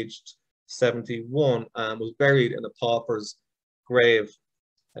was aged 71 and was buried in a pauper's grave,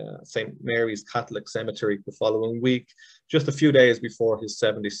 St. Mary's Catholic Cemetery, the following week, just a few days before his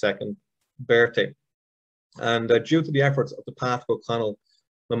 72nd birthday. And due to the efforts of the Pat O'Connell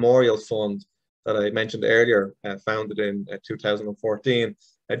Memorial Fund that I mentioned earlier, founded in 2014,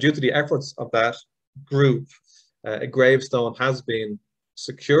 due to the efforts of that group, a gravestone has been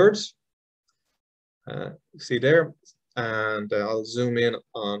secured. You see there, and I'll zoom in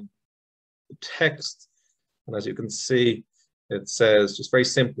on the text. And as you can see, it says just very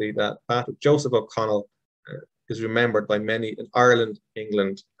simply that Patrick Joseph O'Connell is remembered by many in Ireland,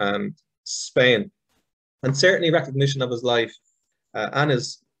 England, and Spain. And certainly recognition of his life and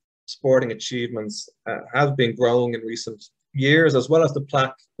his sporting achievements have been growing in recent years, as well as the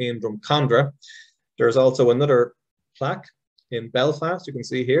plaque in Drumcondra. There's also another plaque in Belfast, you can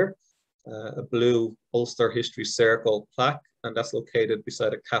see here, a blue Ulster History Circle plaque, and that's located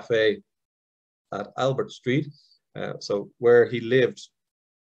beside a cafe at Albert Street. So where he lived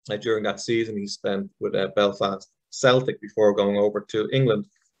during that season he spent with Belfast Celtic before going over to England.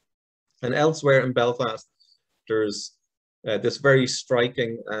 And elsewhere in Belfast, there's this very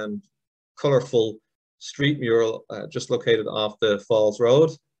striking and colourful street mural just located off the Falls Road,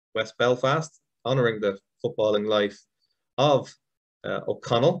 West Belfast, honouring the footballing life of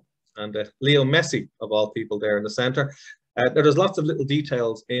O'Connell and Leo Messi, of all people, there in the centre. There's lots of little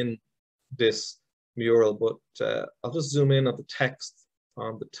details in this mural, but I'll just zoom in on the text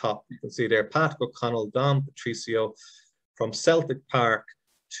on the top. You can see there, Pat O'Connell, Don Patricio, from Celtic Park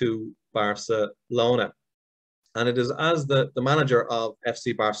to Barcelona. And it is as the manager of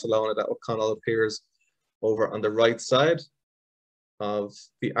FC Barcelona that O'Connell appears over on the right side of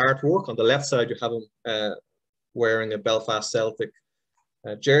the artwork. On the left side, you have him wearing a Belfast Celtic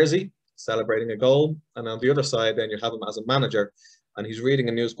jersey, celebrating a goal. And on the other side, then you have him as a manager, and he's reading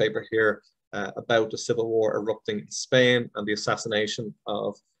a newspaper here about the civil war erupting in Spain and the assassination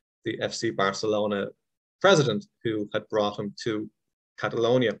of the FC Barcelona president who had brought him to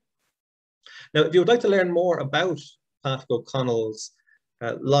Catalonia. Now, if you would like to learn more about Pat O'Connell's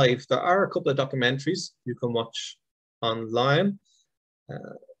life, there are a couple of documentaries you can watch online,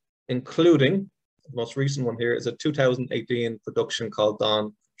 including the most recent one here is a 2018 production called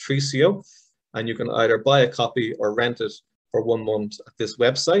Don Patricio, and you can either buy a copy or rent it for 1 month at this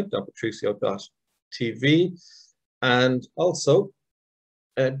website, donpatricio.tv. And also,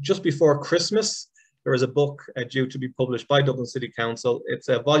 just before Christmas, there is a book due to be published by Dublin City Council. It's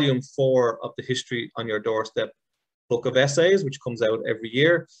volume 4 of the History on Your Doorstep book of essays, which comes out every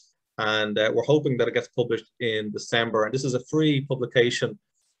year. And we're hoping that it gets published in December. And this is a free publication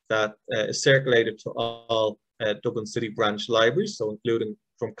that is circulated to all Dublin City branch libraries, so including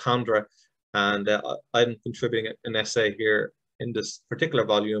Drumcondra. And I'm contributing an essay here in this particular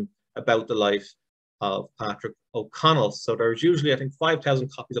volume about the life of Patrick O'Connell. So there's usually, I think,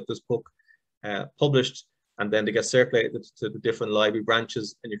 5,000 copies of this book published, and then they get circulated to the different library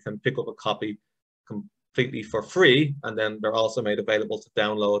branches, and you can pick up a copy completely for free. And then they're also made available to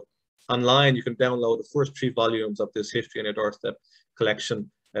download online. You can download the first 3 volumes of this History on Your Doorstep collection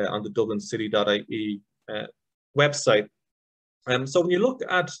on the dublincity.ie website. So when you look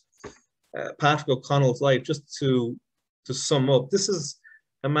at Patrick O'Connell's life, just to sum up, this is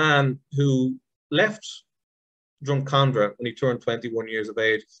a man who left Drumcondra when he turned 21 years of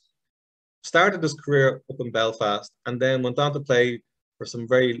age, started his career up in Belfast, and then went on to play for some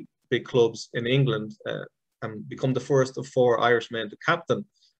very big clubs in England and become the first of 4 Irishmen to captain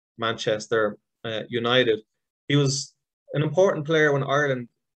Manchester United. He was an important player when Ireland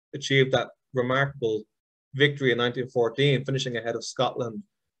achieved that remarkable victory in 1914, finishing ahead of Scotland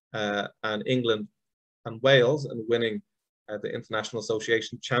and England and Wales and winning the International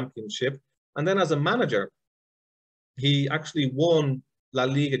Association Championship. And then as a manager, he actually won La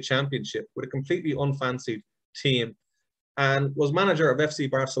Liga Championship with a completely unfancied team and was manager of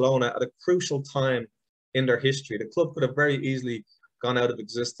FC Barcelona at a crucial time in their history. The club could have very easily gone out of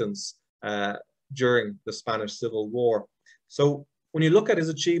existence during the Spanish Civil War. So when you look at his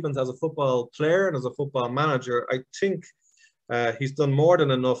achievements as a football player and as a football manager, I think he's done more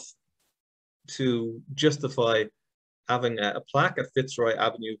than enough to justify having a plaque at Fitzroy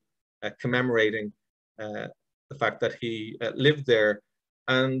Avenue commemorating the fact that he lived there.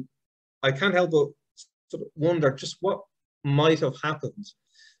 And I can't help but sort of wonder just what might have happened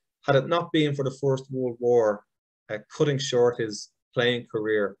had it not been for the First World War cutting short his playing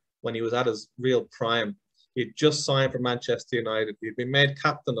career when he was at his real prime. He had just signed for Manchester United. He had been made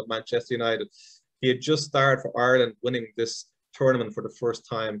captain of Manchester United. He had just started for Ireland, winning this tournament for the first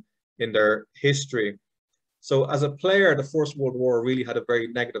time in their history. So as a player, the First World War really had a very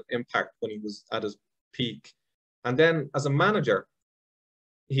negative impact when he was at his peak. And then as a manager,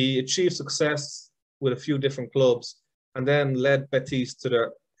 he achieved success with a few different clubs and then led Betis to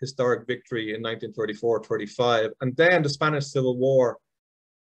their historic victory in 1934-35. And then the Spanish Civil War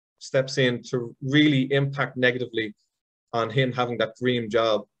steps in to really impact negatively on him having that dream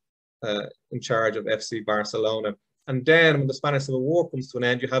job in charge of FC Barcelona. And then when the Spanish Civil War comes to an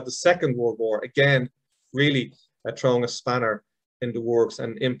end, you have the Second World War, again, really throwing a spanner in the works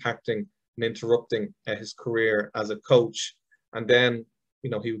and impacting and interrupting his career as a coach. And then,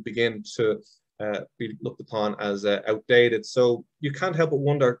 you know, he would begin to be looked upon as outdated. So you can't help but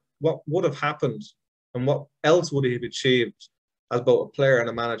wonder what would have happened and what else would he have achieved as both a player and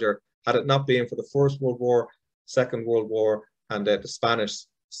a manager had it not been for the First World War, Second World War, and the Spanish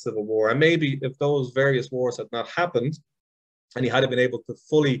Civil War. And maybe if those various wars had not happened and he had been able to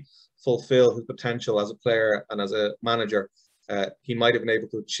fully fulfill his potential as a player and as a manager, he might have been able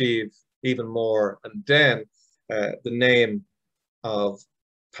to achieve even more. And then the name of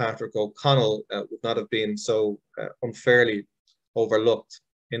Patrick O'Connell would not have been so unfairly overlooked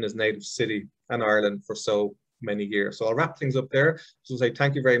in his native city and Ireland for so many years. So I'll wrap things up there. So say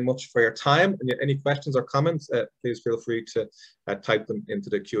thank you very much for your time. And any questions or comments, please feel free to type them into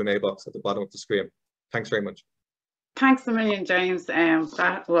the Q&A box at the bottom of the screen. Thanks very much. Thanks a million, James.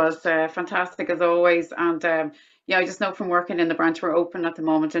 That was fantastic as always. And yeah, I just know from working in the branch we're open at the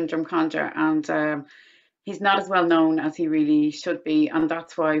moment in Drumcondra, and he's not as well known as he really should be, and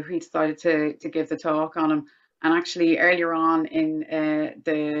that's why we decided to give the talk on him. And actually earlier on in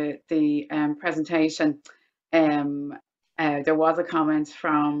the presentation, there was a comment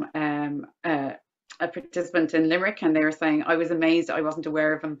from a participant in Limerick, and they were saying, I was amazed I wasn't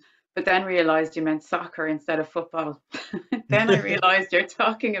aware of him, but then realised you meant soccer instead of football. Then I realised you're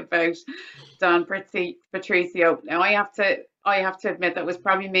talking about Don Patricio. Now I have to admit that was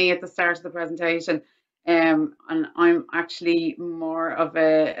probably me at the start of the presentation. And I'm actually more of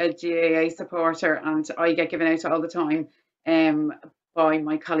a GAA supporter, and I get given out all the time by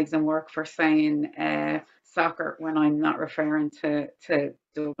my colleagues in work for saying soccer when I'm not referring to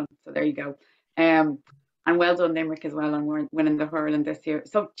Dublin. So there you go. And well done, Limerick, as well on winning the hurling this year.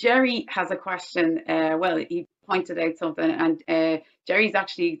 So Jerry has a question. Well, he pointed out something, and Jerry's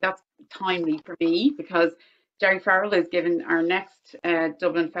actually, that's timely for me because Jerry Farrell is giving our next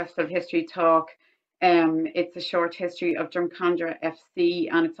Dublin Festival of History talk It's a short history of Drumcondra FC,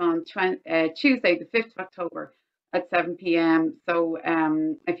 and it's on Tuesday, the 5th of October at 7 p.m. So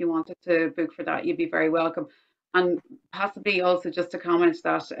if you wanted to book for that, you'd be very welcome. And possibly also just to comment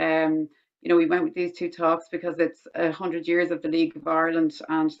that we went with these two talks because it's 100 years of the League of Ireland,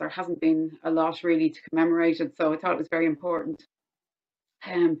 and there hasn't been a lot really to commemorate it. So I thought it was very important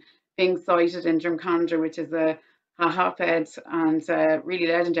being cited in Drumcondra, which is a hotbed and really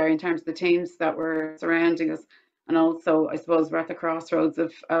legendary in terms of the teams that were surrounding us. And also, I suppose, we're at the crossroads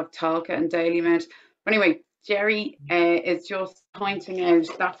of Talca and Dalymount. But anyway, Jerry is just pointing out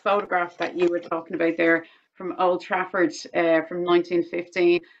that photograph that you were talking about there from Old Trafford from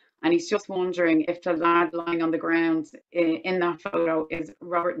 1915. And he's just wondering if the lad lying on the ground in that photo is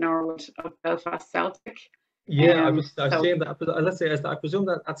Robert Norwood of Belfast Celtic. Yeah, I've seen that. Let's say I presume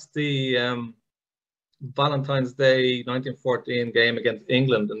that that's the Valentine's Day 1914 game against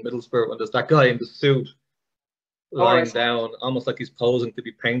England in Middlesbrough, and there's that guy in the suit lying down, almost like he's posing to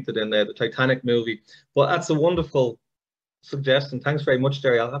be painted in the Titanic movie. But that's a wonderful suggestion. Thanks very much,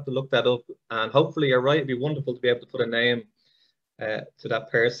 Jerry. I'll have to look that up, and hopefully you're right. It'd be wonderful to be able to put a name to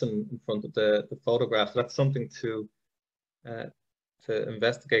that person in front of the photograph. That's something to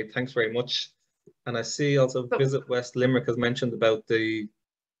investigate. Thanks very much. And I see also Visit West Limerick has mentioned about the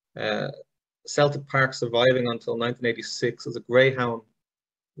Celtic Park surviving until 1986 as a greyhound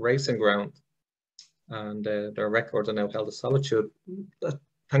racing ground, and their records are now held as solitude.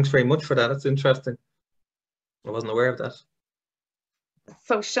 Thanks very much for that. That's interesting. I wasn't aware of that.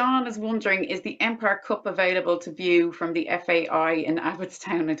 So Sean is wondering, is the Empire Cup available to view from the FAI in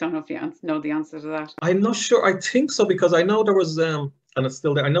Abbottstown? I don't know if you know the answer to that. I'm not sure. I think so, because I know there was, and it's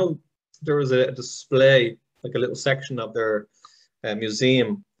still there, I know there was a display, like a little section of their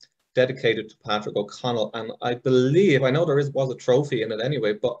museum dedicated to Patrick O'Connell, and I believe, I know there was a trophy in it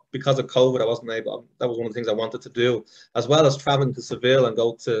anyway, but because of COVID I wasn't able. That was one of the things I wanted to do, as well as traveling to Seville and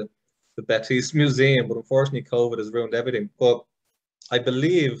go to the Betis Museum, but unfortunately COVID has ruined everything. But I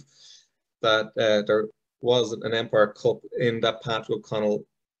believe that there was an Empire Cup in that Patrick O'Connell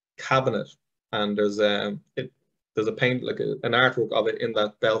cabinet, and there's a paint, like an artwork of it in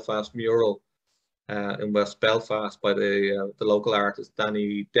that Belfast mural in West Belfast by the local artist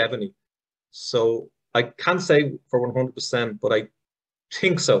Danny Devaney. So I can't say for 100%, but I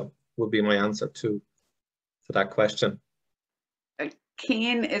think so would be my answer to that question.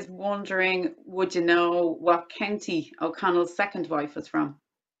 Cian is wondering, would you know what county O'Connell's second wife was from?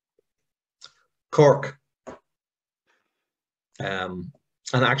 Cork. And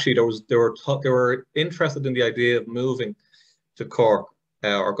actually, they were interested in the idea of moving to Cork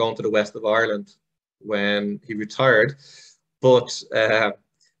or going to the west of Ireland when he retired, but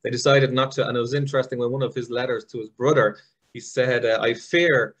they decided not to. And it was interesting, when one of his letters to his brother, he said, "I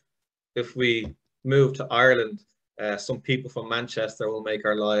fear if we move to Ireland, some people from Manchester will make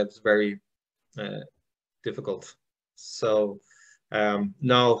our lives very difficult." So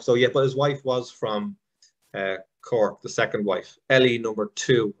no, so yeah, but his wife was from Cork, the second wife, Ellie number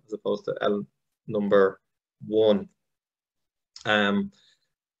 2, as opposed to Ellen number 1.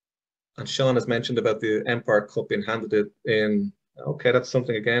 And Sean has mentioned about the Empire Cup being handed in. Okay, that's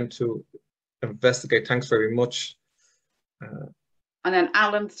something again to investigate. Thanks very much. And then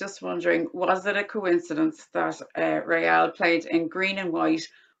Alan's just wondering, was it a coincidence that Real played in green and white,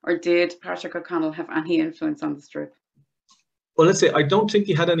 or did Patrick O'Connell have any influence on the strip? Well, let's say I don't think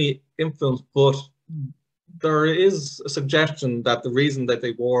he had any influence, but there is a suggestion that the reason that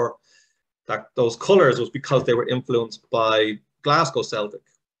they wore those colours was because they were influenced by Glasgow Celtic.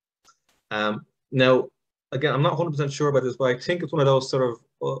 Now, again, I'm not 100% sure about this, but I think it's one of those sort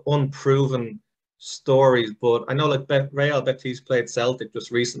of unproven stories. But I know, like, Real Betis played Celtic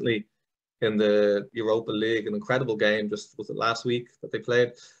just recently in the Europa League, an incredible game. Just was it last week that they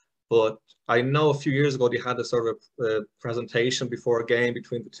played? But I know a few years ago they had a sort of presentation before a game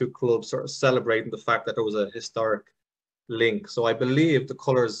between the two clubs, sort of celebrating the fact that there was a historic link. So I believe the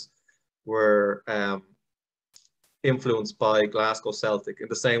colours were influenced by Glasgow Celtic in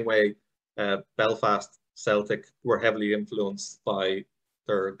the same way Belfast Celtic were heavily influenced by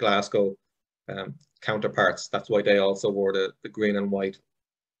their Glasgow counterparts. That's why they also wore the green and white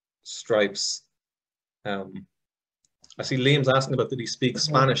stripes. I see Liam's asking about, did he speak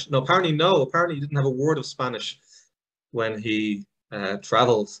Spanish? No, apparently he didn't have a word of Spanish when he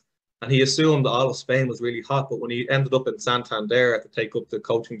travelled, and he assumed all of Spain was really hot. But when he ended up in Santander to take up the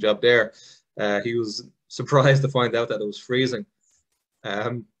coaching job there, he was surprised to find out that it was freezing.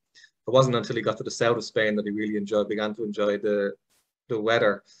 It wasn't until he got to the south of Spain that he really began to enjoy the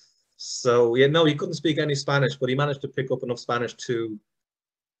weather. So yeah, no, he couldn't speak any Spanish, but he managed to pick up enough Spanish to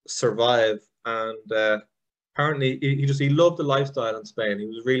survive and apparently he loved the lifestyle in Spain. He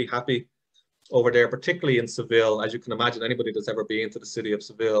was really happy over there, particularly in Seville. As you can imagine, anybody that's ever been to the city of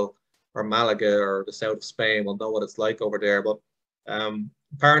Seville or Malaga or the south of Spain will know what it's like over there. But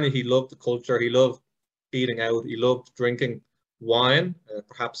apparently he loved the culture. He loved eating out. He loved drinking wine,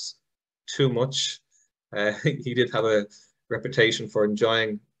 perhaps too much. He did have a reputation for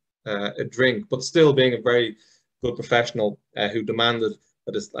enjoying a drink, but still being a very good professional who demanded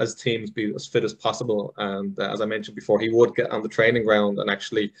that his teams be as fit as possible. And as I mentioned before, he would get on the training ground and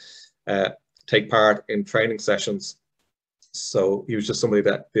actually take part in training sessions. So he was just somebody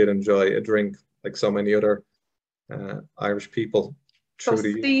that did enjoy a drink, like so many other Irish people. So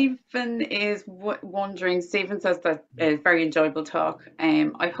Stephen is wondering, Stephen says that it's very enjoyable talk.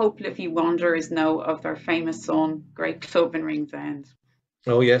 I hope Liffey Wanderers know of their famous son, great club in Ringsend.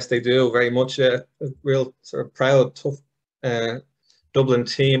 Oh yes, they do, very much a real sort of proud, tough Dublin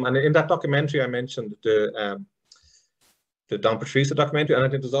team. And in that documentary I mentioned, the Don Patricia documentary, and I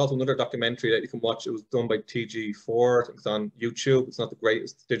think there's also another documentary that you can watch. It was done by TG4. I think it's on YouTube. It's not the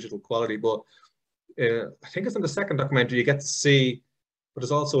greatest digital quality, but I think it's in the second documentary you get to see, but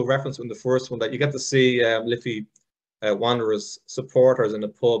there's also a reference in the first one that you get to see Liffey Wanderers supporters in the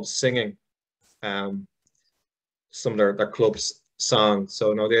pub singing some of their club's songs.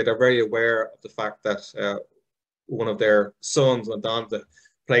 So no, they're very aware of the fact that one of their sons went on to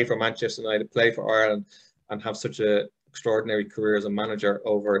play for Manchester United, play for Ireland, and have such a extraordinary career as a manager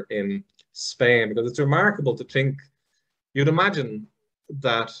over in Spain. Because it's remarkable to think, you'd imagine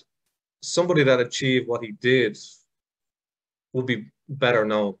that somebody that achieved what he did would be better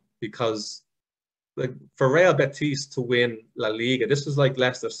known, because like for Real Betis to win La Liga, this was like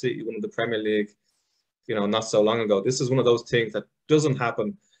Leicester City winning the Premier League, you know, not so long ago. This is one of those things that doesn't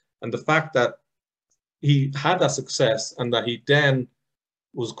happen. And the fact that he had that success and that he then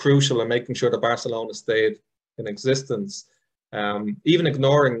was crucial in making sure that Barcelona stayed in existence, even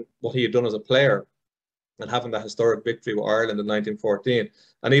ignoring what he had done as a player and having that historic victory with Ireland in 1914,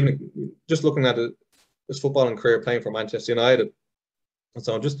 and even just looking at his footballing career playing for Manchester United. And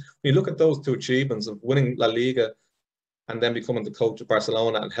so just when you look at those two achievements of winning La Liga and then becoming the coach of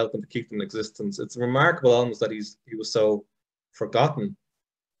Barcelona and helping to keep them in existence, it's remarkable almost that he was so forgotten.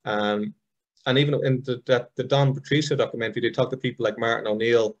 And even in the Don Patricia documentary, they talked to people like Martin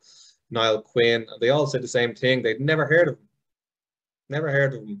O'Neill, Niall Quinn, and they all said the same thing. They'd never heard of him. Never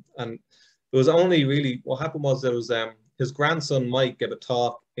heard of him. And it was only really, what happened was there was his grandson Mike gave a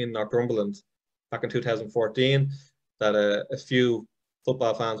talk in Northumberland back in 2014 that a few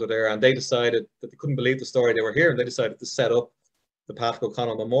football fans were there, and they decided that they couldn't believe the story they were hearing. They decided to set up the Patrick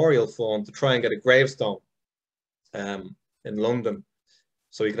O'Connell Memorial Fund to try and get a gravestone in London,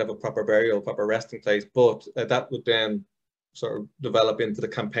 so he could have a proper burial, proper resting place. But that would then sort of develop into the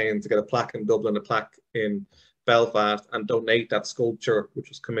campaign to get a plaque in Dublin, a plaque in Belfast, and donate that sculpture, which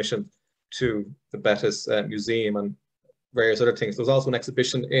was commissioned, to the Betis Museum and various other things. There was also an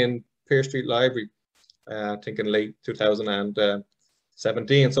exhibition in Pearse Street Library, I think in late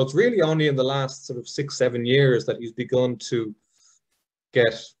 2017. So it's really only in the last sort of 6-7 years that he's begun to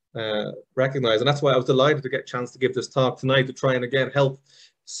get recognized. And that's why I was delighted to get a chance to give this talk tonight, to try and again help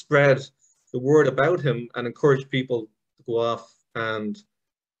spread the word about him and encourage people to go off and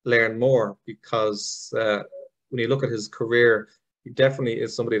learn more, because when you look at his career, he definitely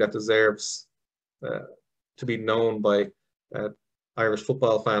is somebody that deserves to be known by Irish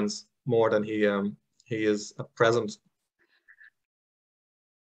football fans more than he is at present.